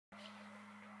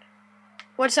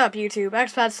What's up, YouTube?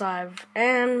 Xepots Live,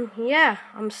 and yeah,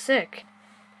 I'm sick.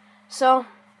 So,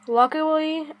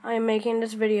 luckily, I'm making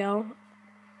this video,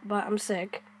 but I'm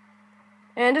sick.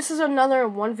 And this is another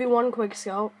 1v1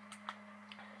 quickscope.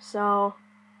 So,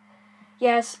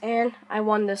 yes, and I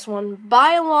won this one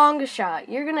by a long shot.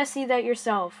 You're gonna see that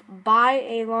yourself, by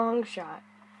a long shot.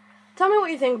 Tell me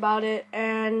what you think about it,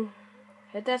 and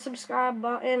hit that subscribe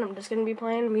button. I'm just gonna be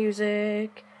playing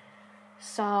music.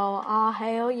 So,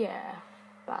 hell yeah.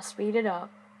 I'll speed it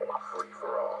up.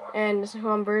 And this is who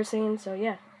I'm versing, so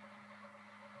yeah.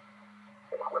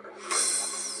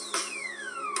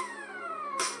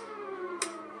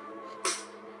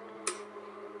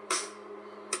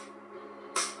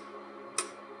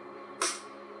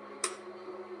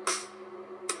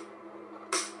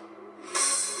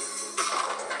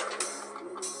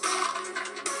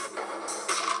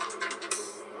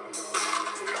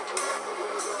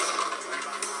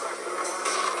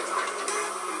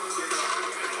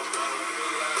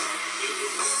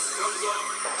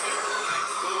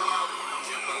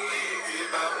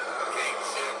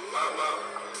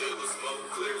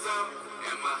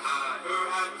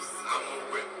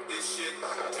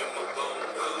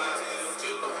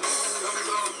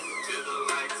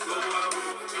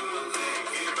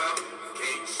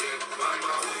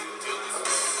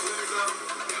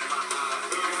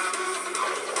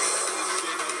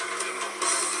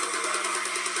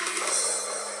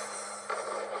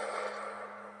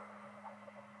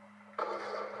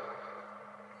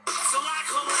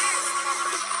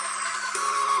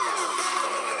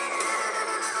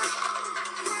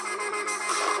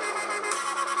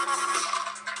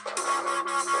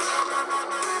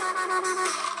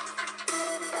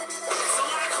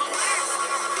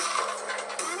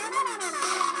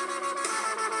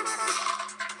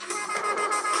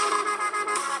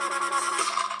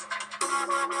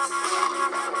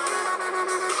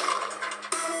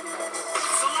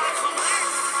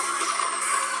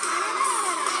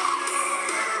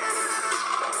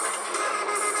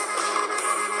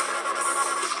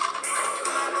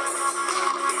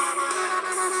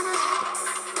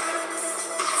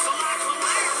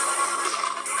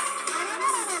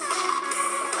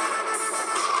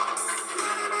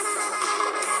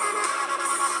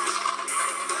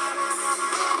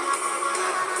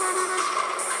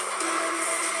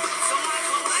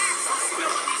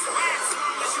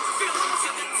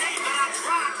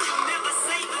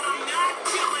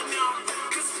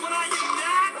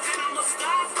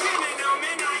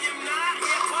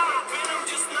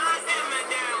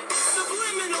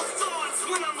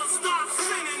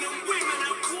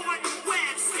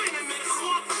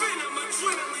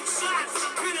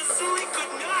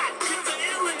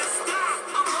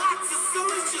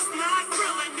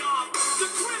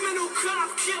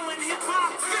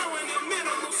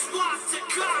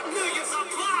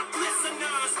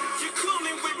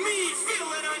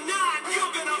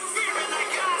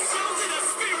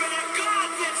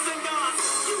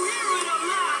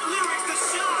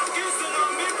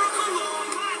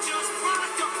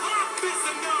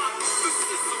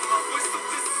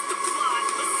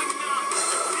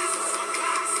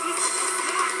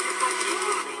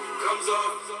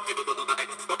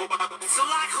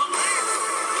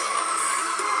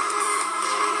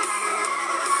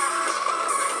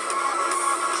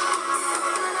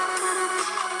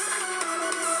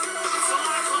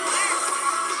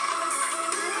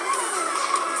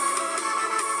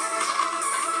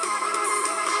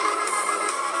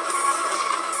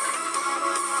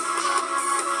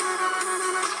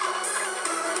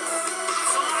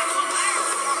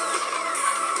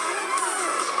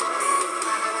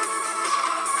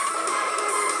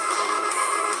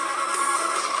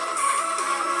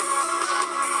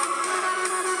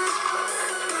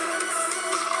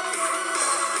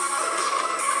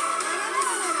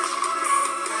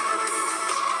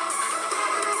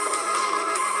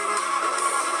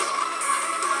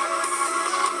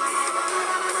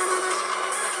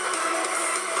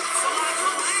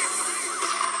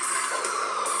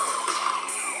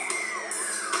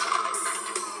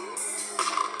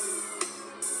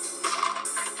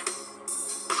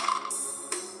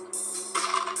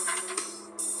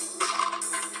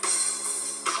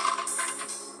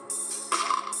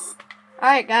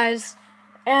 Alright, guys,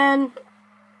 and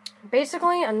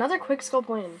basically another quickscope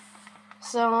win.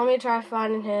 So let me try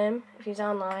finding him if he's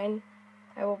online.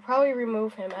 I will probably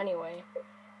remove him anyway.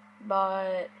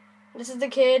 But this is the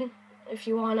kid. If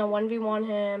you want to 1v1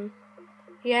 him,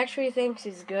 he actually thinks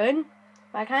he's good.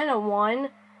 But I kind of won.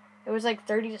 It was like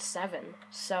 30-7.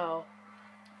 So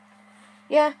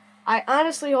yeah, I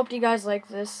honestly hope you guys like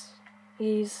this.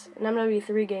 He's an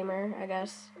MW3 gamer, I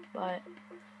guess. But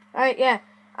Alright, yeah.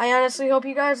 I honestly hope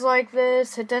you guys like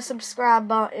this. Hit that subscribe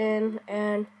button,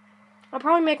 and I'll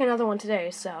probably make another one today,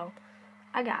 so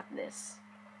I got this.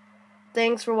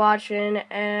 Thanks for watching,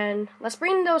 and let's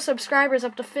bring those subscribers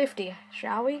up to 50,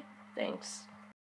 shall we? Thanks.